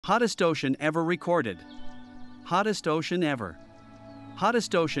Hottest ocean ever recorded. Hottest ocean ever.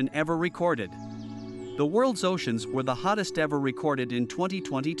 Hottest ocean ever recorded. The world's oceans were the hottest ever recorded in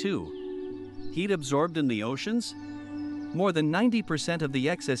 2022. Heat absorbed in the oceans? More than 90% of the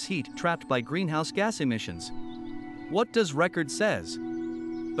excess heat trapped by greenhouse gas emissions. What does record says?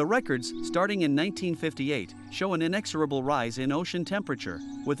 The records, starting in 1958, show an inexorable rise in ocean temperature,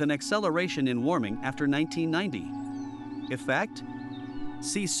 with an acceleration in warming after 1990. Effect?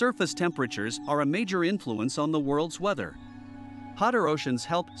 Sea surface temperatures are a major influence on the world's weather. Hotter oceans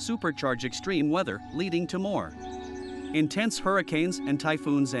help supercharge extreme weather, leading to more intense hurricanes and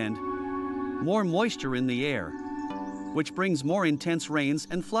typhoons and more moisture in the air, which brings more intense rains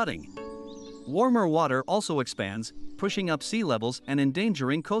and flooding. Warmer water also expands, pushing up sea levels and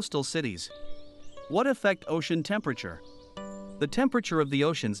endangering coastal cities. What affect ocean temperature? The temperature of the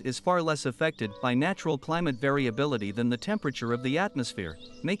oceans is far less affected by natural climate variability than the temperature of the atmosphere,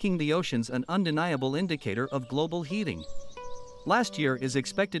 making the oceans an undeniable indicator of global heating. Last year is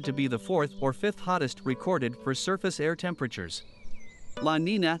expected to be the fourth or fifth hottest recorded for surface air temperatures. La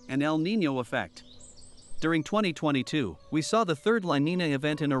Niña and El Niño effect. During 2022, we saw the third La Niña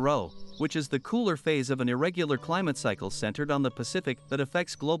event in a row, which is the cooler phase of an irregular climate cycle centered on the Pacific that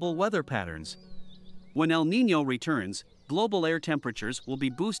affects global weather patterns. When El Niño returns, global air temperatures will be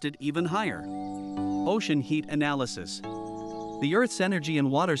boosted even higher. Ocean heat analysis. The Earth's energy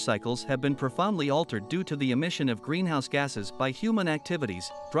and water cycles have been profoundly altered due to the emission of greenhouse gases by human activities,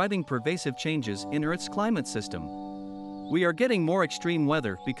 driving pervasive changes in Earth's climate system. We are getting more extreme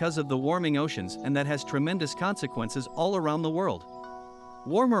weather because of the warming oceans, and that has tremendous consequences all around the world.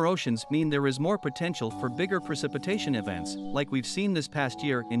 Warmer oceans mean there is more potential for bigger precipitation events, like we've seen this past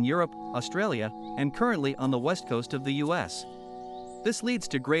year in Europe, Australia, and currently on the west coast of the US. This leads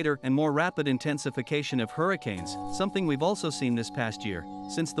to greater and more rapid intensification of hurricanes, something we've also seen this past year,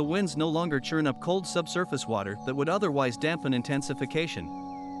 since the winds no longer churn up cold subsurface water that would otherwise dampen intensification.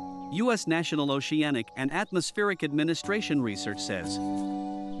 U.S. National Oceanic and Atmospheric Administration research says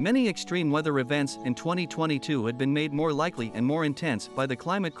many extreme weather events in 2022 had been made more likely and more intense by the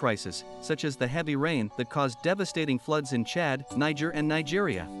climate crisis, such as the heavy rain that caused devastating floods in Chad, Niger, and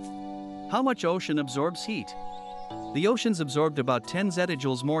Nigeria. How much ocean absorbs heat? The oceans absorbed about 10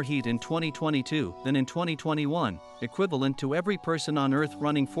 zettajoules more heat in 2022 than in 2021, equivalent to every person on Earth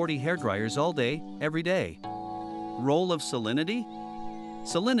running 40 hairdryers all day, every day. Role of salinity?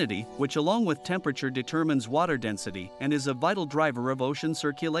 Salinity, which along with temperature determines water density and is a vital driver of ocean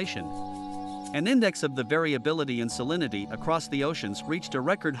circulation. An index of the variability in salinity across the oceans reached a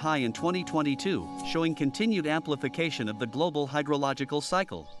record high in 2022, showing continued amplification of the global hydrological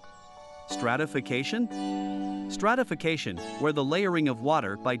cycle. Stratification? Stratification, where the layering of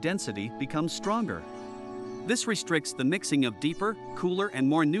water by density becomes stronger. This restricts the mixing of deeper, cooler, and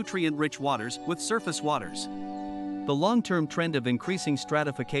more nutrient-rich waters with surface waters. The long-term trend of increasing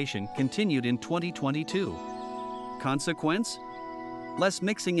stratification continued in 2022. Consequence? Less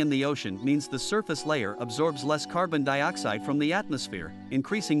mixing in the ocean means the surface layer absorbs less carbon dioxide from the atmosphere,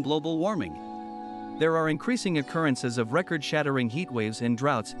 increasing global warming. There are increasing occurrences of record-shattering heat waves and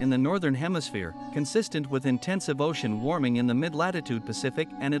droughts in the northern hemisphere, consistent with intensive ocean warming in the mid-latitude Pacific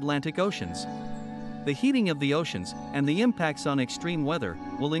and Atlantic Oceans. The heating of the oceans and the impacts on extreme weather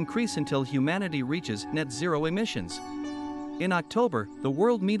will increase until humanity reaches net zero emissions. In October, the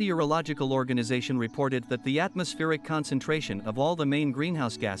World Meteorological Organization reported that the atmospheric concentration of all the main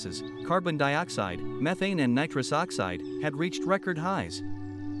greenhouse gases, carbon dioxide, methane, and nitrous oxide, had reached record highs.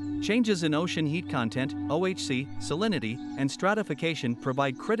 Changes in ocean heat content, OHC, salinity, and stratification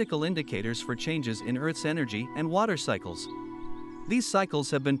provide critical indicators for changes in Earth's energy and water cycles. These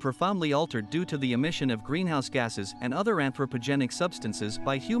cycles have been profoundly altered due to the emission of greenhouse gases and other anthropogenic substances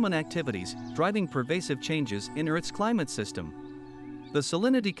by human activities, driving pervasive changes in Earth's climate system. The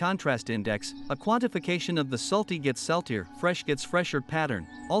Salinity Contrast Index, a quantification of the salty gets saltier, fresh gets fresher pattern,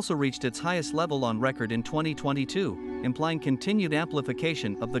 also reached its highest level on record in 2022, implying continued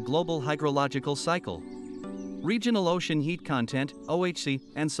amplification of the global hydrological cycle. Regional ocean heat content, OHC,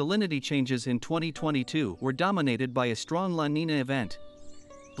 and salinity changes in 2022 were dominated by a strong La Niña event.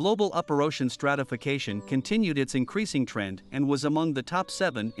 Global upper ocean stratification continued its increasing trend and was among the top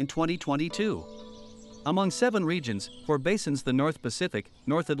 7 in 2022. Among 7 regions, 4 basins, the North Pacific,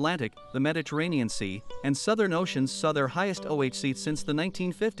 North Atlantic, the Mediterranean Sea, and Southern Oceans, saw their highest OHC since the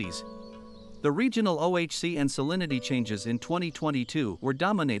 1950s. The regional OHC and salinity changes in 2022 were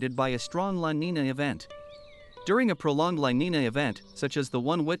dominated by a strong La Niña event. During a prolonged La Niña event, such as the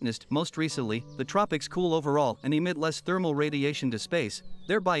one witnessed most recently, the tropics cool overall and emit less thermal radiation to space,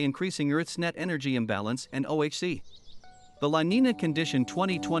 thereby increasing Earth's net energy imbalance and OHC. The La Nina condition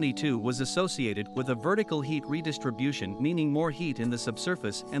 2022 was associated with a vertical heat redistribution, meaning more heat in the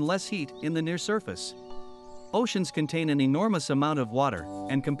subsurface and less heat in the near surface. Oceans contain an enormous amount of water,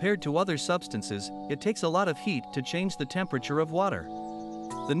 and compared to other substances, it takes a lot of heat to change the temperature of water.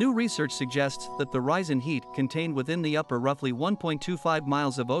 The new research suggests that the rise in heat contained within the upper roughly 1.25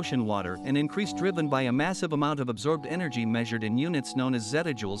 miles of ocean water, an increase driven by a massive amount of absorbed energy measured in units known as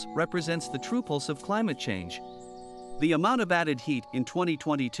zettajoules, represents the true pulse of climate change. The amount of added heat in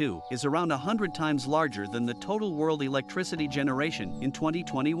 2022 is around 100 times larger than the total world electricity generation in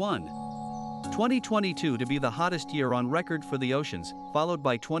 2021. 2022 to be the hottest year on record for the oceans, followed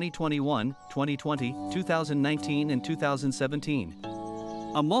by 2021, 2020, 2019 and 2017.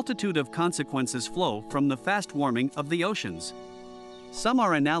 A multitude of consequences flow from the fast warming of the oceans. Some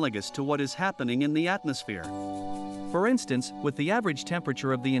are analogous to what is happening in the atmosphere. For instance, with the average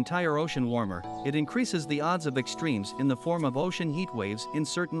temperature of the entire ocean warmer, it increases the odds of extremes in the form of ocean heat waves in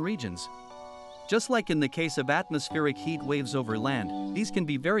certain regions. Just like in the case of atmospheric heat waves over land, these can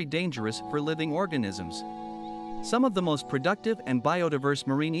be very dangerous for living organisms. Some of the most productive and biodiverse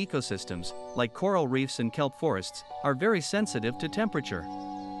marine ecosystems, like coral reefs and kelp forests, are very sensitive to temperature.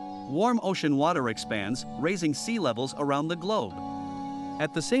 Warm ocean water expands, raising sea levels around the globe.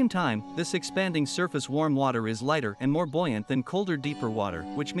 At the same time, this expanding surface warm water is lighter and more buoyant than colder deeper water,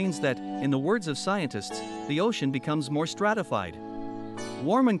 which means that, in the words of scientists, the ocean becomes more stratified.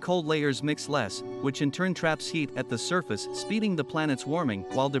 Warm and cold layers mix less, which in turn traps heat at the surface, speeding the planet's warming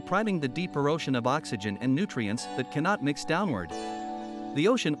while depriving the deeper ocean of oxygen and nutrients that cannot mix downward. The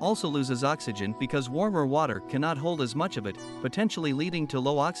ocean also loses oxygen because warmer water cannot hold as much of it, potentially leading to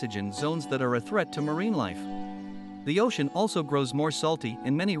low oxygen zones that are a threat to marine life. The ocean also grows more salty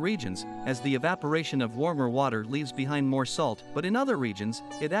in many regions, as the evaporation of warmer water leaves behind more salt, but in other regions,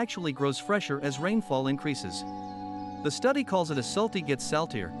 it actually grows fresher as rainfall increases. The study calls it a salty gets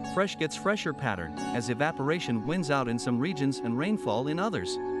saltier, fresh gets fresher pattern, as evaporation wins out in some regions and rainfall in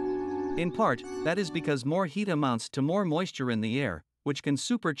others. In part, that is because more heat amounts to more moisture in the air, which can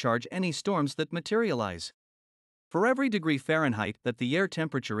supercharge any storms that materialize. For every degree Fahrenheit that the air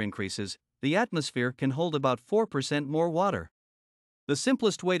temperature increases, the atmosphere can hold about 4% more water. The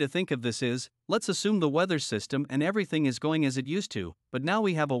simplest way to think of this is, let's assume the weather system and everything is going as it used to, but now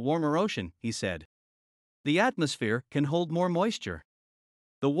we have a warmer ocean, he said. The atmosphere can hold more moisture.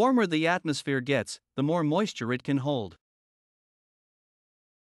 The warmer the atmosphere gets, the more moisture it can hold.